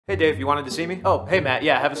Hey Dave, you wanted to see me? Oh, hey Matt,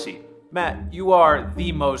 yeah, have a seat. Matt, you are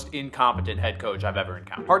the most incompetent head coach I've ever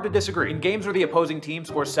encountered. Hard to disagree. In games where the opposing team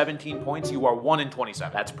scores 17 points, you are 1 in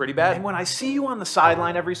 27. That's pretty bad. And when I see you on the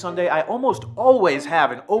sideline every Sunday, I almost always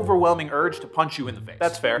have an overwhelming urge to punch you in the face.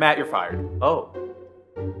 That's fair. Matt, you're fired. Oh.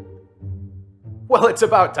 Well, it's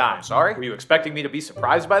about time. Sorry? Were you expecting me to be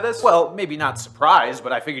surprised by this? Well, maybe not surprised,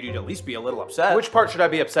 but I figured you'd at least be a little upset. Which part should I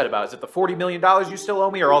be upset about? Is it the $40 million you still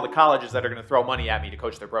owe me, or all the colleges that are going to throw money at me to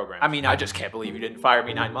coach their program? I mean, I just can't believe you didn't fire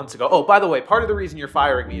me 9 months ago. Oh, by the way, part of the reason you're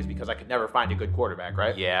firing me is because I could never find a good quarterback,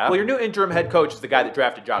 right? Yeah. Well, your new interim head coach is the guy that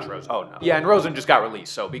drafted Josh Rosen. Oh, no. Yeah, and Rosen just got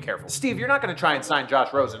released, so be careful. Steve, you're not going to try and sign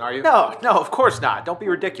Josh Rosen, are you? No, of course not. Don't be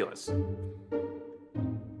ridiculous.